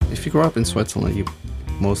if you grow up in Switzerland, you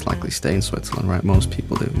most likely stay in Switzerland, right? Most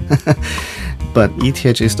people do. But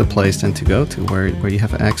ETH is the place then to go to where you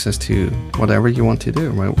have access to whatever you want to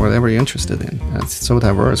do, right? Whatever you're interested in. It's so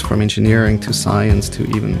diverse, from engineering to science to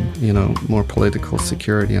even, more political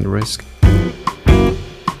security and risk.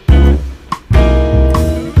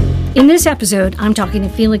 In this episode, I'm talking to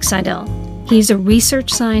Felix Seidel. He's a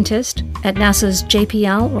research scientist at NASA's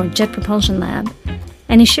JPL, or Jet Propulsion Lab,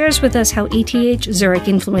 and he shares with us how ETH Zurich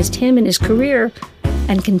influenced him in his career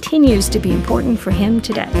and continues to be important for him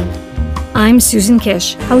today. I'm Susan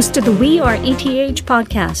Kish, host of the We Are ETH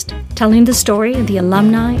podcast, telling the story of the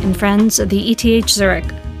alumni and friends of the ETH Zurich,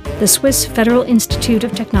 the Swiss Federal Institute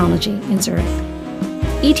of Technology in Zurich.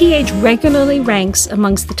 ETH regularly ranks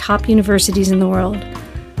amongst the top universities in the world,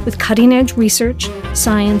 with cutting-edge research,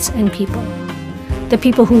 science, and people. The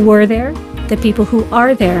people who were there, the people who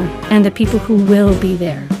are there, and the people who will be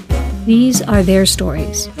there. These are their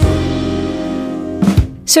stories.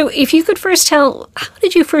 So if you could first tell, how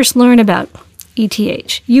did you first learn about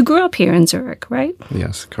ETH? You grew up here in Zurich, right?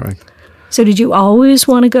 Yes, correct. So did you always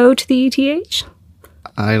want to go to the ETH?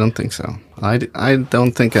 I don't think so. I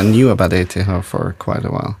don't think I knew about ETH for quite a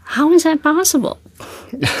while. How is that possible?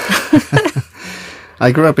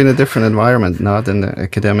 I grew up in a different environment, not in the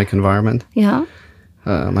academic environment. Yeah.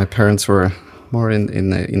 My parents were more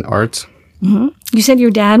in art. Mm-hmm. You said your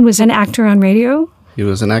dad was an actor on radio? He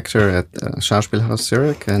was an actor at Schauspielhaus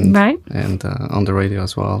Zurich and on the radio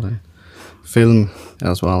as well, and film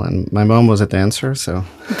as well. And my mom was a dancer, so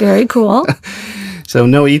very cool. So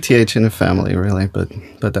no ETH in the family really, but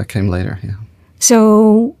that came later. Yeah.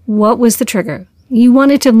 So what was the trigger? You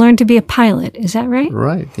wanted to learn to be a pilot, is that right?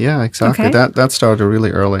 Right. Yeah, exactly. Okay. That started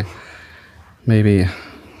really early, maybe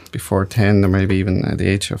before 10 or maybe even at the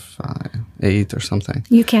age of 8 or something.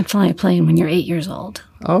 You can't fly a plane when you're 8 years old.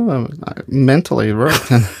 Oh, mentally it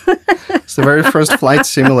worked. And it's the very first flight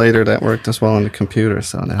simulator that worked as well on the computer.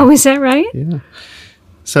 So now, is that right? Yeah.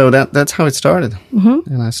 So that's how it started.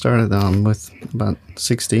 Mm-hmm. And I started with about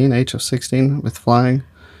age of 16 with flying.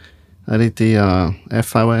 I did the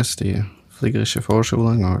FVS, the Fliegerische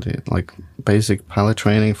Vorschulung, or the basic pilot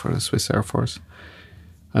training for the Swiss Air Force.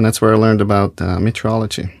 And that's where I learned about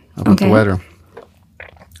meteorology, about the weather.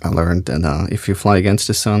 I learned that if you fly against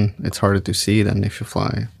the sun, it's harder to see than if you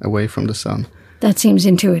fly away from the sun. That seems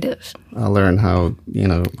intuitive. I learned how,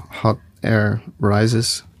 hot air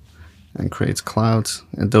rises and creates clouds.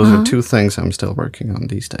 And those are two things I'm still working on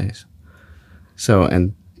these days. So,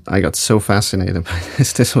 and I got so fascinated by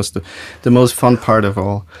this. This was the most fun part of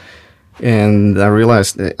all. And I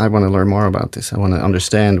realized that I want to learn more about this. I want to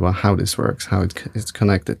understand how this works, how it's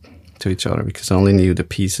connected to each other, because I only knew the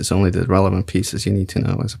pieces, only the relevant pieces you need to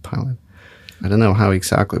know as a pilot. I don't know how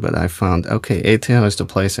exactly, but I found, ETH is the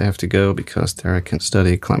place I have to go because there I can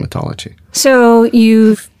study climatology. So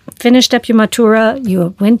you finished up your Matura,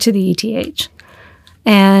 you went to the ETH,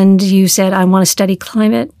 and you said, I want to study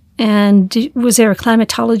climate. And was there a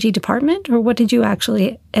climatology department, or what did you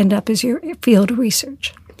actually end up as your field of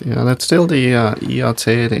research? Yeah, that's still the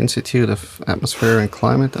IAC, the Institute of Atmosphere and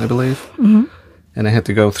Climate, I believe. Mm-hmm. And I had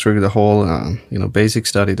to go through the whole, basic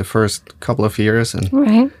study the first couple of years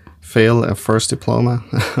and fail a first diploma,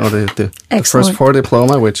 or the first 4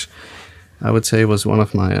 diploma, which I would say was one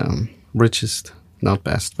of my richest, not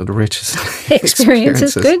best, but richest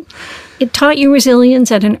experiences. Good. It taught you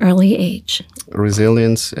resilience at an early age.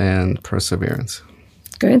 Resilience and perseverance.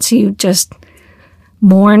 Good. So you just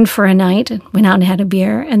mourned for a night and went out and had a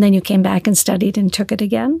beer, and then you came back and studied and took it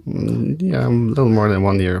again? Yeah, a little more than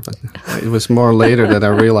 1 year, but it was more later that I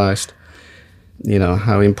realized,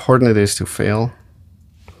 how important it is to fail,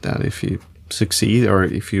 that if you succeed, or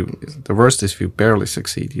the worst is if you barely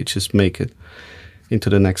succeed, you just make it into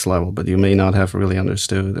the next level, but you may not have really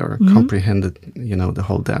understood or comprehended, the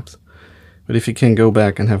whole depth. But if you can go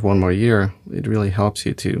back and have 1 more year, it really helps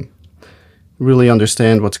you to really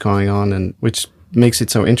understand what's going on, and which makes it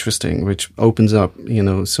so interesting, which opens up,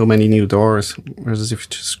 so many new doors, whereas if you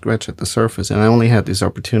just scratch at the surface. And I only had this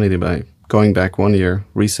opportunity by going back 1 year,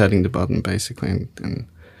 resetting the button, basically, and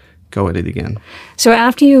go at it again. So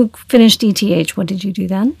after you finished ETH, what did you do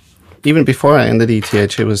then? Even before I ended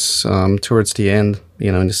ETH, it was towards the end,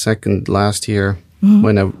 in the last year,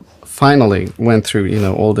 when I finally went through,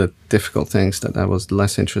 all the difficult things that I was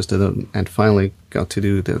less interested in, and finally got to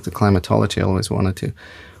do the climatology I always wanted to.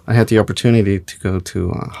 I had the opportunity to go to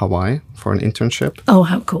Hawaii for an internship. Oh,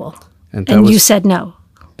 how cool. And you said no.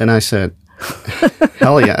 And I said,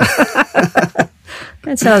 hell yeah.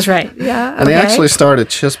 That sounds right. Yeah. And I actually started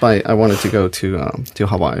just by, I wanted to go to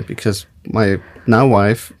Hawaii because my now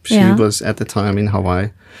wife, she was at the time in Hawaii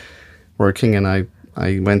working, and I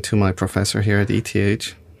I went to my professor here at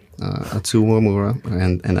ETH, Atsuo Omura,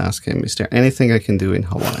 and asked him, is there anything I can do in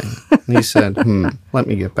Hawaii? And he said, let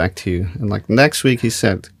me get back to you. And like next week, he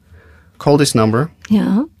said, call this number.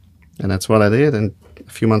 Yeah. And that's what I did. And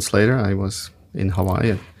a few months later, I was in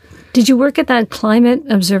Hawaii. Did you work at that climate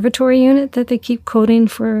observatory unit that they keep quoting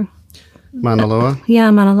for? Mauna Loa?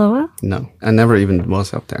 Mauna Loa? No, I never even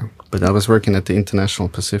was up there. But I was working at the International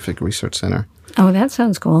Pacific Research Center. Oh, that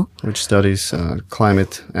sounds cool. Which studies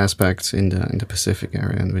climate aspects in the Pacific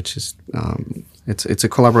area, and which is it's a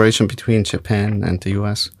collaboration between Japan and the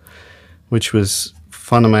U.S., which was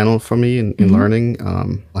fundamental for me in learning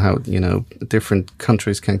how different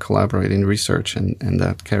countries can collaborate in research, and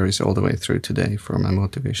that carries all the way through today for my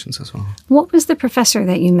motivations as well. What was the professor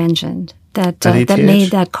that you mentioned that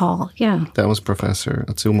made that call? Yeah, that was Professor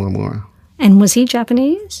Atsuo Omura. And was he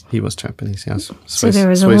Japanese? He was Japanese, yes. Swiss, so there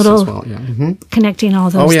was a Swiss little as well, yeah. connecting all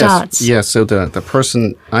those dots. Yes, so the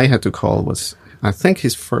person I had to call was, I think,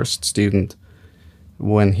 his first student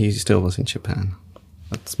when he still was in Japan.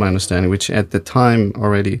 That's my understanding, which at the time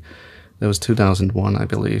already, that was 2001, I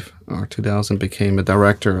believe, or 2000, became a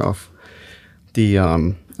director of the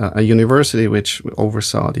a university which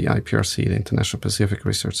oversaw the IPRC, the International Pacific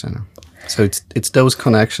Research Center. So it's those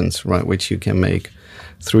connections, right, which you can make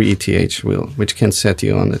through ETH, which can set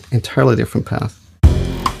you on an entirely different path.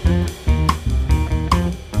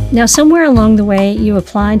 Now, somewhere along the way, you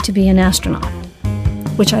applied to be an astronaut,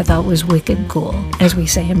 which I thought was wicked cool, as we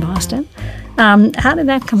say in Boston. How did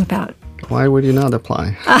that come about? Why would you not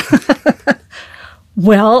apply?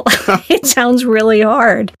 Well, it sounds really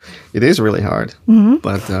hard. It is really hard,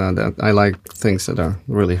 but I like things that are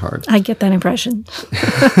really hard. I get that impression.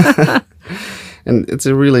 And it's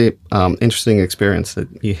a really interesting experience that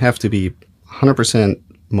you have to be 100%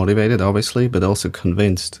 motivated, obviously, but also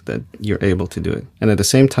convinced that you're able to do it. And at the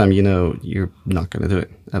same time, you're not going to do it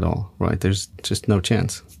at all, right? There's just no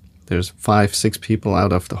chance. There's 5-6 people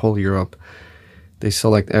out of the whole Europe. They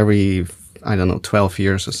select every, 12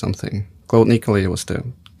 years or something. Claude Nicollet was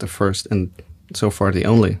the first and so far the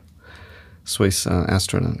only Swiss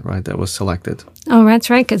astronaut, right, that was selected. Oh, that's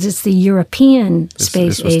right, because it's the European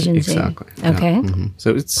Space Agency. Exactly. Okay. Yeah. Mm-hmm.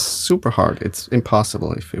 So it's super hard. It's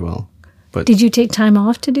impossible, if you will. But did you take time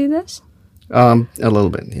off to do this? A little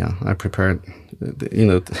bit, yeah. I prepared.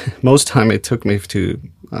 Most time it took me to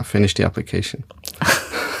finish the application.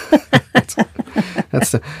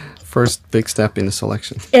 That's the first big step in the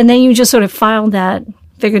selection. And then you just sort of filed that,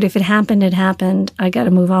 figured if it happened, it happened. I got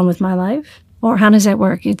to move on with my life? Or how does that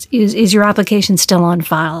work? Is your application still on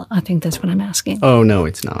file? I think that's what I'm asking. Oh, no,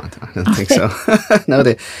 it's not. I don't think so. No,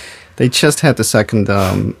 they just had the second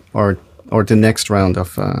or the next round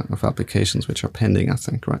of applications, which are pending, I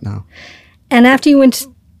think, right now. And after you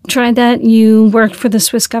tried that, you worked for the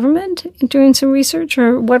Swiss government doing some research?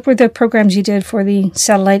 Or what were the programs you did for the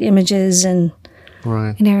satellite images and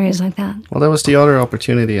in areas like that? Well, that was the other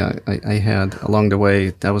opportunity I had along the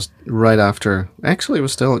way. That was right after. Actually, it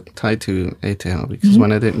was still tied to ETH because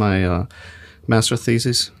when I did my master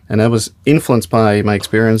thesis, and I was influenced by my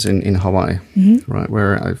experience in Hawaii, right,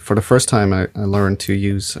 where for the first time I learned to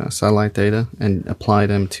use satellite data and apply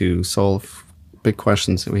them to solve big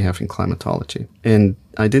questions that we have in climatology. And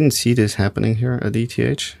I didn't see this happening here at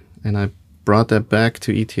ETH, and I brought that back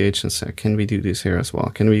to ETH and said, can we do this here as well?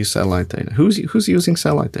 Can we use satellite data? Who's using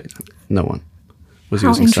satellite data? No one was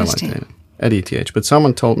using satellite data at ETH. But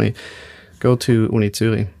someone told me, go to Uni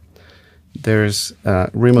Zurich. There's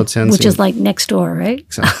remote sensing. Which is like next door, right?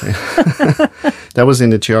 Exactly. That was in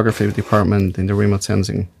the geography department in the remote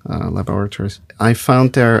sensing laboratories. I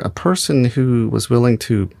found there a person who was willing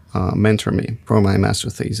to mentor me for my master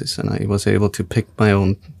thesis, and I was able to pick my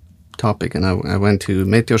own topic, and I went to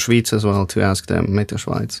Meteo Schweiz as well to ask them, Meteo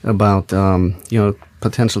Schweiz, about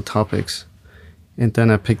potential topics. And then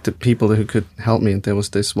I picked the people who could help me, and there was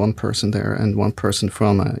this one person there and one person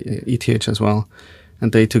from ETH as well.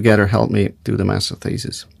 And they together helped me do the master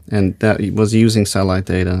thesis. And that was using satellite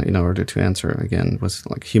data in order to answer, again, was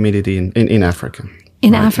like humidity in Africa.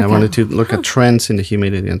 In Africa. I wanted to look at trends in the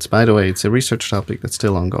humidity. And by the way, it's a research topic that's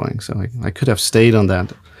still ongoing. So I could have stayed on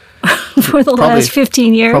that. For the last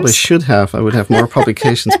 15 years? Probably should have. I would have more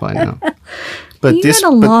publications by now. But you had a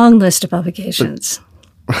long list of publications.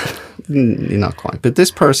 Not quite. But this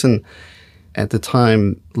person at the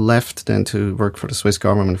time left then to work for the Swiss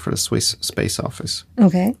government for the Swiss Space Office.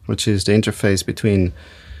 Okay. Which is the interface between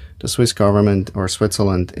the Swiss government or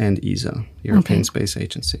Switzerland and ESA, European Space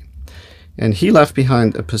Agency. And he left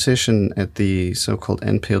behind a position at the so-called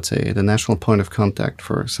NPOC, the National Point of Contact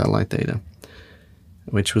for Satellite Data,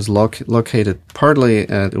 which was located partly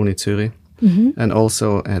at Uni Zurich, and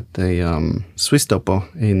also at the Swiss Depot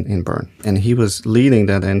in Bern. And he was leading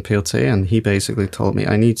that NPOC, and he basically told me,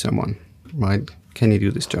 I need someone, right? Can you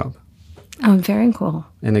do this job? Oh, very cool.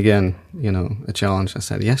 And again, a challenge. I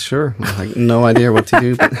said, yes, sure. I had no idea what to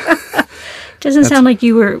do. But doesn't sound like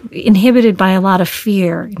you were inhibited by a lot of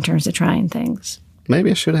fear in terms of trying things.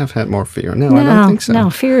 Maybe I should have had more fear. No, I don't think so. No,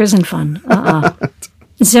 fear isn't fun.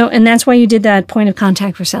 So, and that's why you did that point of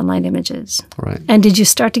contact for satellite images. Right. And did you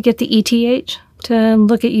start to get the ETH to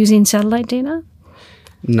look at using satellite data?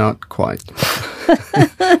 Not quite.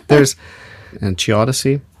 There's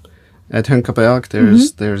Geodesy at Hunkerberg.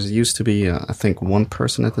 There's used to be, I think, one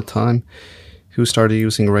person at the time who started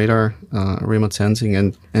using radar, remote sensing,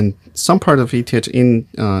 and some part of ETH in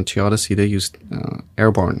Geodesy, they used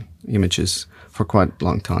airborne images for quite a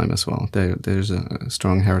long time as well. There's a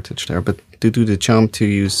strong heritage there. But to do the jump to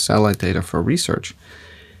use satellite data for research,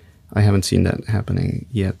 I haven't seen that happening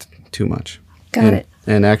yet too much. Got it.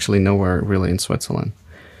 And actually nowhere really in Switzerland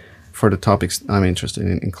for the topics I'm interested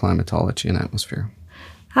in climatology and atmosphere.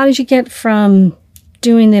 How did you get from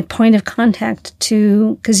doing the point of contact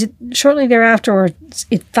to, because shortly thereafter, or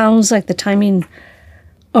it sounds like the timing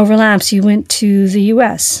overlaps, you went to the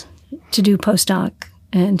U.S. to do postdoc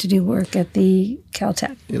and to do work at the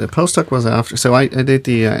Caltech. Yeah, the postdoc was after. So I did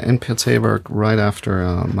the NPOC work right after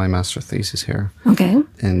my master thesis here. Okay.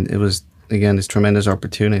 And it was, again, this tremendous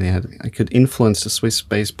opportunity. I could influence the Swiss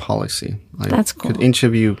space policy. That's cool. I could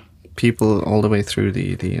interview people all the way through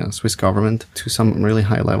the Swiss government to some really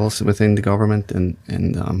high levels within the government. And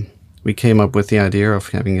we came up with the idea of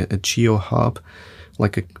having a geo hub,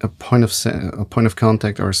 like a point of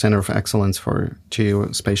contact or a center of excellence for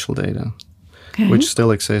geospatial data. Okay. Which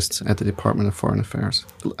still exists at the Department of Foreign Affairs.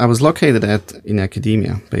 I was located in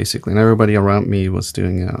academia, basically, and everybody around me was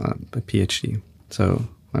doing a PhD. So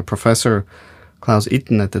my professor, Klaus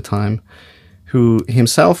Itten at the time, who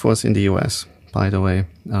himself was in the US, by the way,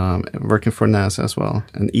 working for NASA as well,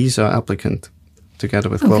 an ESA applicant, together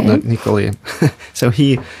with Claude Nicollier. So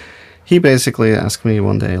he basically asked me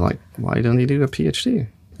one day, like, why don't you do a PhD?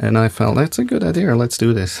 And I felt, that's a good idea, let's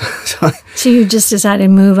do this. So you just decided to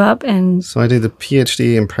move up and... So I did the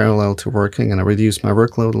PhD in parallel to working, and I reduced my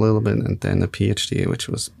workload a little bit, and then the PhD, which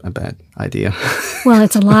was a bad idea. Well,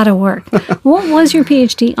 it's a lot of work. What was your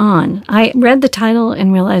PhD on? I read the title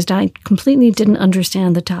and realized I completely didn't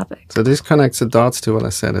understand the topic. So this connects the dots to what I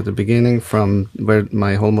said at the beginning, from where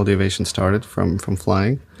my whole motivation started, from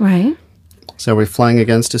flying. Right. So we're flying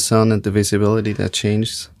against the sun, and the visibility that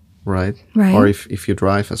changes. Right. Or if you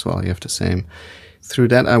drive as well, you have the same. Through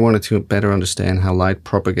that, I wanted to better understand how light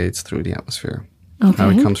propagates through the atmosphere. Okay.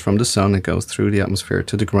 How it comes from the sun, it goes through the atmosphere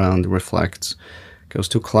to the ground, reflects, goes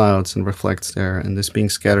to clouds and reflects there, and is being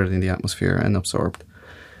scattered in the atmosphere and absorbed.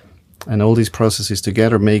 And all these processes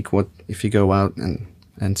together make what, if you go out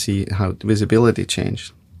and see how visibility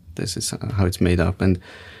changed, this is how it's made up. And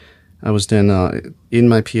I was then, in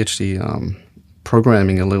my PhD,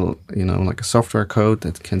 programming a little, like a software code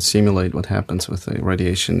that can simulate what happens with the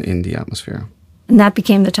radiation in the atmosphere. And that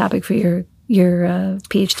became the topic for your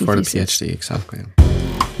PhD for thesis. For the PhD, exactly.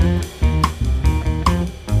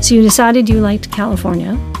 So you decided you liked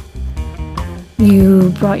California. You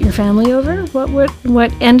brought your family over.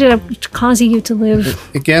 What ended up causing you to live?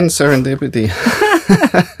 Again, serendipity.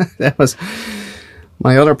 That was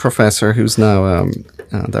my other professor, who's now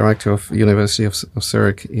director of University of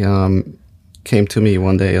Zurich. Came to me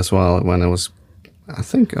one day as well when I was, I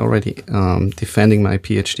think, already defending my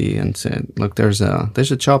PhD, and said, "Look, there's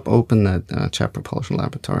a job open at Jet Propulsion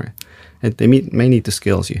Laboratory. They may need the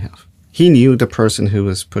skills you have." He knew the person who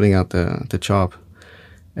was putting out the job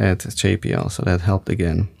at JPL, so that helped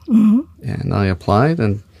again. Mm-hmm. And I applied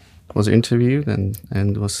and was interviewed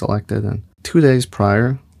and was selected. And 2 days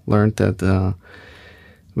prior, learned that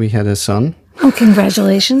we had a son. Oh,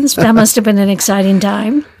 congratulations! That must have been an exciting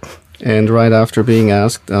time. And right after being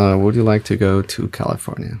asked, would you like to go to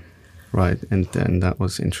California? Right. And then that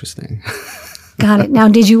was interesting. Got it. Now,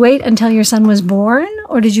 did you wait until your son was born,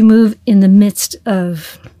 or did you move in the midst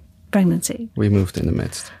of pregnancy? We moved in the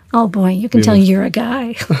midst. Oh, boy. You can tell you're a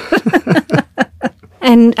guy.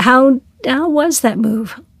 And how was that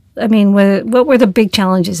move? I mean, what were the big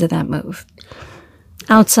challenges of that move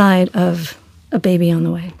outside of a baby on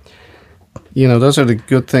the way? Those are the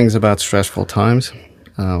good things about stressful times.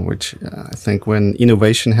 Which I think when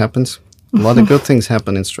innovation happens, a lot of good things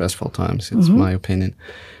happen in stressful times, it's my opinion.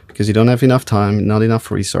 Because you don't have enough time, not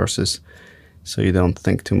enough resources, so you don't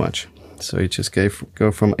think too much. So you just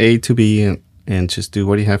go from A to B and just do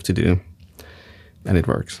what you have to do, and it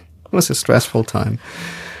works. It was a stressful time.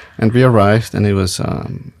 And we arrived, and it was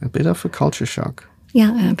a bit of a culture shock.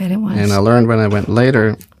 Yeah, I bet it was. And I learned when I went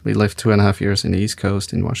later, we lived 2.5 years in the East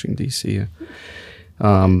Coast in Washington, D.C.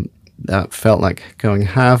 That felt like going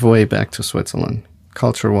halfway back to Switzerland,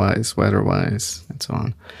 culture-wise, weather-wise, and so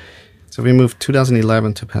on. So we moved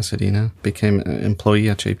 2011 to Pasadena, became an employee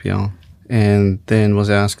at JPL, and then was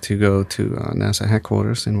asked to go to NASA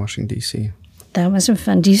headquarters in Washington, D.C. That wasn't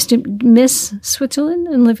fun. Do you still miss Switzerland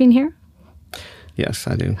and living here? Yes,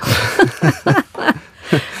 I do.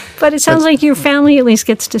 But it sounds like your family at least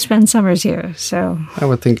gets to spend summers here. So I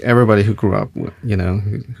would think everybody who grew up,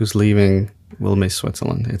 who's leaving, will miss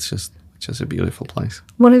Switzerland. It's just a beautiful place.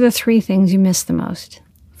 What are the 3 things you miss the most?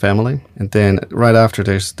 Family, and then right after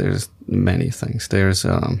there's many things. There's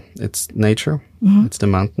it's nature, it's the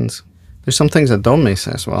mountains. There's some things I don't miss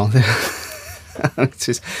as well.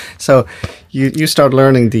 So you start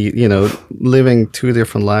learning living 2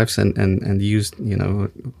 different lives and use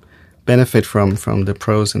benefit from the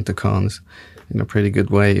pros and the cons in a pretty good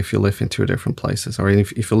way if you live in 2 different places, or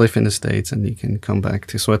if you live in the States and you can come back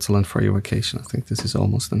to Switzerland for your vacation. I think this is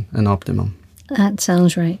almost an optimum. That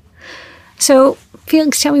sounds right. So,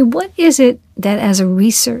 Felix, tell me, what is it that as a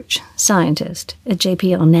research scientist at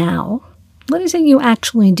JPL now, what is it you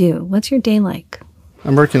actually do? What's your day like?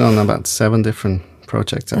 I'm working on about 7 different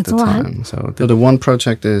projects at the time. So the one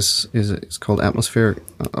project is called Atmospheric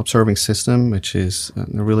Observing System, which is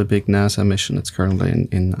a really big NASA mission. It's currently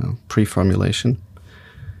in pre-formulation.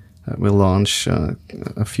 We'll launch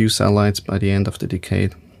a few satellites by the end of the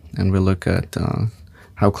decade, and we'll look at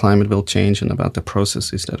how climate will change and about the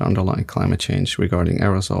processes that underlie climate change regarding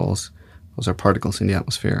aerosols. Those are particles in the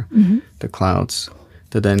atmosphere, the clouds,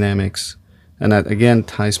 the dynamics. And that, again,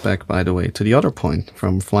 ties back, by the way, to the other point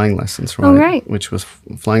from flying lessons, right? Oh, right. Which was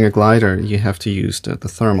flying a glider, you have to use the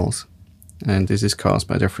thermals. And this is caused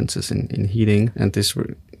by differences in heating. And this,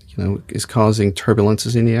 is causing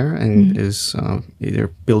turbulences in the air and is either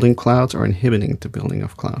building clouds or inhibiting the building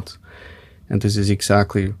of clouds. And this is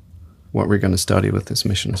exactly what we're going to study with this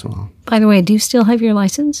mission as well. By the way, do you still have your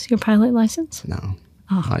license, your pilot license? No.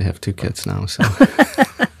 Oh. I have 2 kids now, so...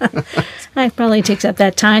 That probably takes up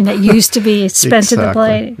that time that used to be spent in the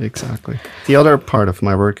plane. Exactly. The other part of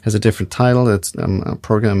my work has a different title. It's a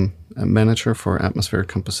program manager for atmospheric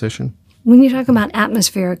composition. When you talk about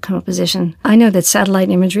atmospheric composition, I know that satellite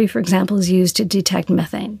imagery, for example, is used to detect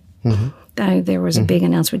methane. There was a big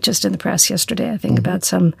announcement just in the press yesterday, I think,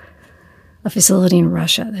 about a facility in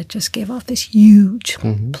Russia that just gave off this huge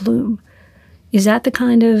plume. Is that the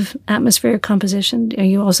kind of atmospheric composition? Are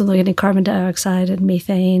you also looking at carbon dioxide and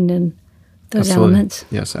methane and those elements?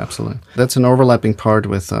 Yes, absolutely. That's an overlapping part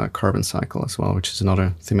with carbon cycle as well, which is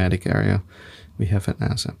another thematic area we have at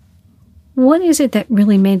NASA. What is it that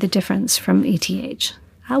really made the difference from ETH?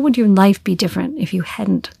 How would your life be different if you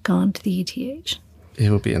hadn't gone to the ETH? It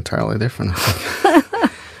would be entirely different, I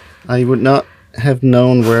think. I would not have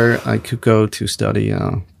known where I could go to study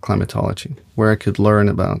climatology, where I could learn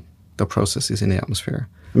about the processes in the atmosphere.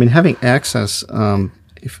 I mean, having access,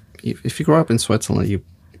 if you grow up in Switzerland, you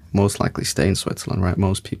most likely stay in Switzerland, right?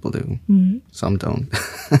 Most people do. Some don't.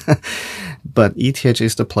 But ETH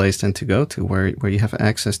is the place then to go to where you have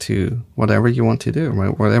access to whatever you want to do,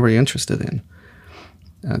 right? Whatever you're interested in.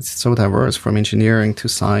 It's so diverse, from engineering to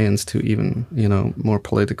science to even, more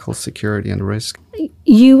political security and risk.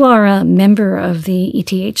 You are a member of the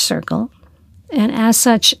ETH Circle. And as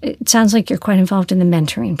such, it sounds like you're quite involved in the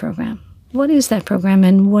mentoring program. What is that program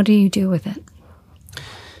and what do you do with it?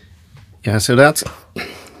 Yeah, so that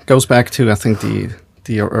goes back to, I think,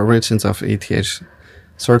 the origins of ETH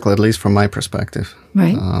Circle, at least from my perspective.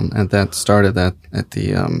 Right. And that started at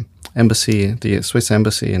the embassy, the Swiss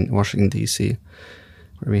embassy in Washington, D.C.,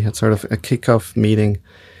 where we had sort of a kickoff meeting.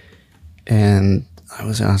 And I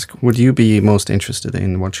was asked, would you be most interested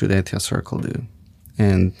in what should ETH Circle do?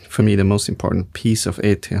 And for me, the most important piece of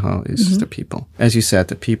ETH is the people. As you said,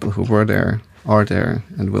 the people who were there, are there,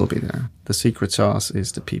 and will be there. The secret sauce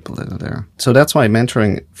is the people that are there. So that's why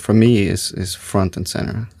mentoring, for me, is front and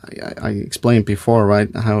center. I explained before, right,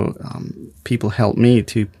 how people help me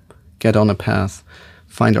to get on a path,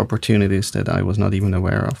 find opportunities that I was not even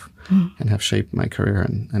aware of, and have shaped my career.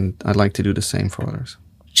 And I'd like to do the same for others.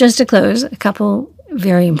 Just to close, a couple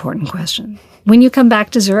very important questions. When you come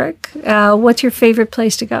back to Zurich, what's your favorite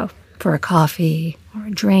place to go for a coffee or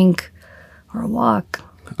a drink or a walk?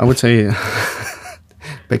 I would say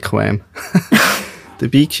BQM. The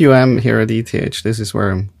BQM here at ETH, this is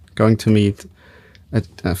where I'm going to meet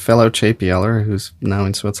a fellow JPLer who's now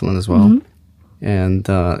in Switzerland as well. And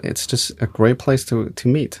it's just a great place to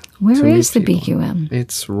meet. Where is the people. BQM?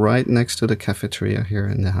 It's right next to the cafeteria here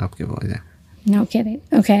in the Hauptgebäude. No kidding.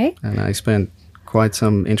 Okay. And I spent quite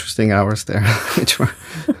some interesting hours there, which were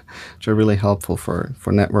really helpful for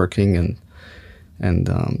networking and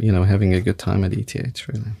having a good time at ETH,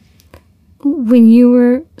 really. When you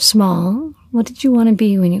were small, what did you want to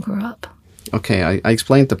be when you grew up? Okay, I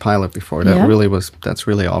explained the pilot before. That's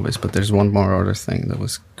really obvious. But there's one more other thing that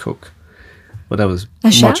was cook. But that was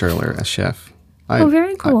much earlier, a chef.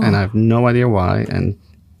 Very cool. And I have no idea why. And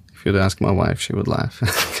if you'd ask my wife, she would laugh.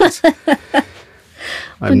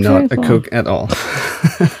 I'm not a cook at all.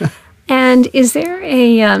 And is there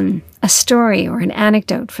a story or an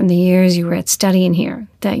anecdote from the years you were at studying here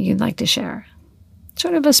that you'd like to share?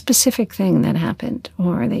 Sort of a specific thing that happened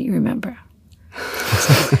or that you remember.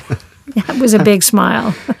 That was a big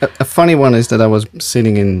smile. A funny one is that I was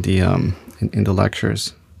sitting in the in the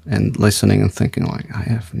lectures and listening and thinking, like, I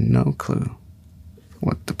have no clue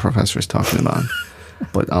what the professor is talking about,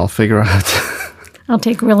 but I'll figure out. I'll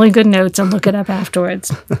take really good notes and look it up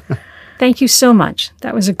afterwards. Thank you so much.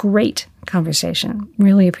 That was a great conversation.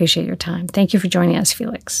 Really appreciate your time. Thank you for joining us,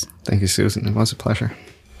 Felix. Thank you, Susan. It was a pleasure.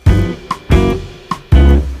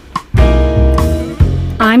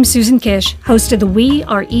 I'm Susan Kish, host of the We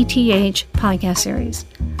Are ETH podcast series.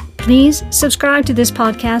 Please subscribe to this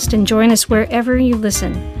podcast and join us wherever you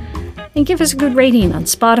listen. And give us a good rating on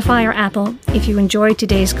Spotify or Apple if you enjoyed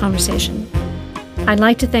today's conversation. I'd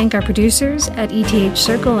like to thank our producers at ETH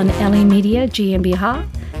Circle and LA Media GmbH,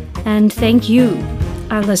 and thank you,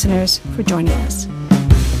 our listeners, for joining us.